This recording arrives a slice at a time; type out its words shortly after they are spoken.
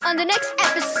on the next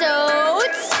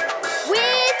episodes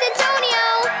with Antonio.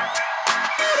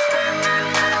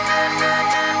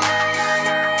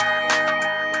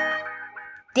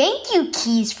 Thank you,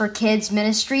 Keys for Kids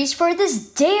Ministries, for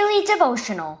this daily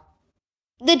devotional.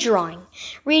 The drawing.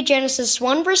 Read Genesis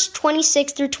 1, verse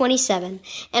 26 through 27,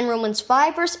 and Romans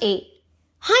 5, verse 8.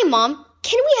 Hi, Mom.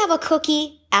 Can we have a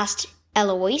cookie? Asked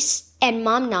Eloise, and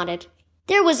Mom nodded.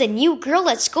 There was a new girl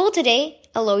at school today,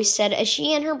 Eloise said as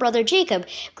she and her brother Jacob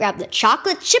grabbed the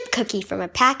chocolate chip cookie from a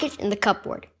package in the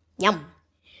cupboard. Yum.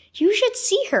 You should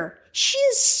see her. She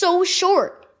is so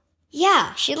short.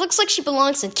 Yeah, she looks like she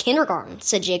belongs in kindergarten,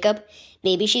 said Jacob.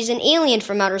 Maybe she's an alien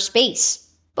from outer space.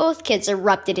 Both kids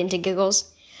erupted into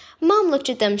giggles. Mom looked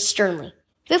at them sternly.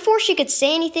 Before she could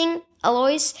say anything,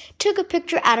 Eloise took a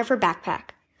picture out of her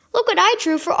backpack. Look what I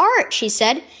drew for art, she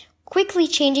said, quickly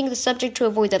changing the subject to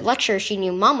avoid the lecture she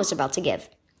knew Mom was about to give.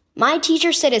 My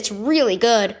teacher said it's really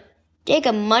good.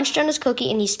 Jacob munched on his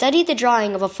cookie and he studied the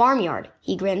drawing of a farmyard.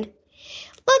 He grinned.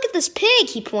 Look at this pig,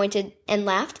 he pointed and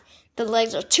laughed. The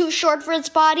legs are too short for its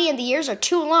body and the ears are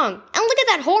too long. And look at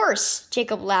that horse,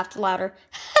 Jacob laughed louder.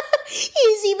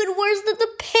 He's even worse than the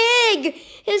pig.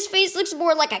 His face looks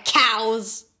more like a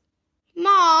cow's.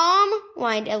 Mom,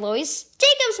 whined Eloise,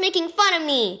 Jacob's making fun of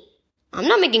me. I'm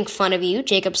not making fun of you,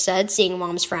 Jacob said, seeing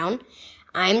Mom's frown.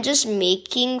 I'm just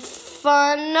making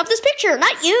fun of this picture,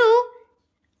 not you.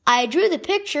 I drew the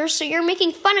picture, so you're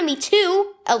making fun of me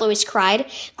too, Eloise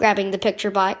cried, grabbing the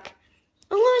picture back.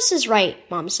 Eloise is right,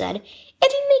 Mom said.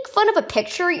 If you make fun of a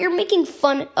picture, you're making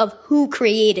fun of who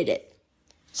created it.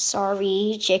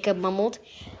 Sorry, Jacob mumbled.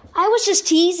 I was just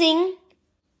teasing.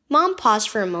 Mom paused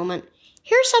for a moment.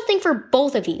 Here's something for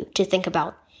both of you to think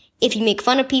about. If you make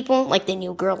fun of people like the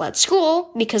new girl at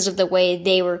school because of the way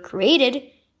they were created,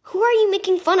 who are you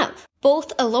making fun of?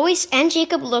 Both Eloise and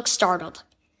Jacob looked startled.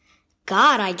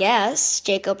 God, I guess,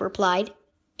 Jacob replied.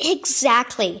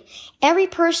 Exactly. Every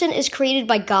person is created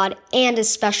by God and is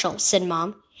special, said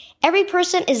Mom. Every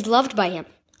person is loved by Him,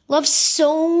 loved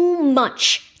so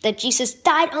much that Jesus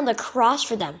died on the cross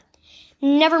for them.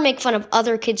 Never make fun of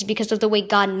other kids because of the way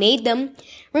God made them.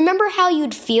 Remember how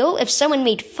you'd feel if someone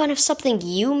made fun of something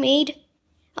you made?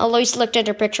 Eloise looked at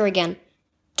her picture again.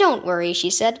 Don't worry, she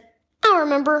said. I'll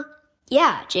remember.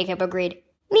 Yeah, Jacob agreed.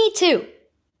 Me too.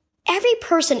 Every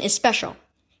person is special.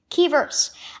 Key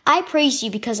verse. I praise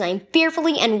you because I am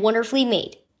fearfully and wonderfully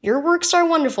made. Your works are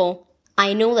wonderful.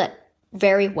 I know that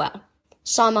very well.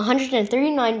 Psalm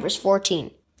 139, verse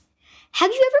 14.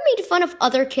 Have you ever made fun of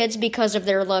other kids because of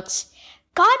their looks?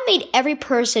 God made every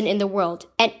person in the world,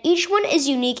 and each one is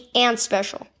unique and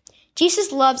special.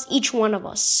 Jesus loves each one of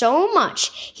us so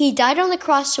much, He died on the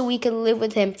cross so we can live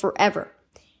with Him forever.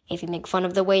 If you make fun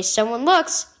of the way someone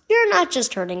looks, you're not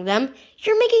just hurting them,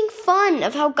 you're making fun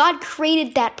of how God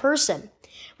created that person.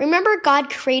 Remember, God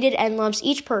created and loves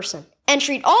each person, and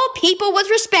treat all people with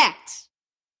respect.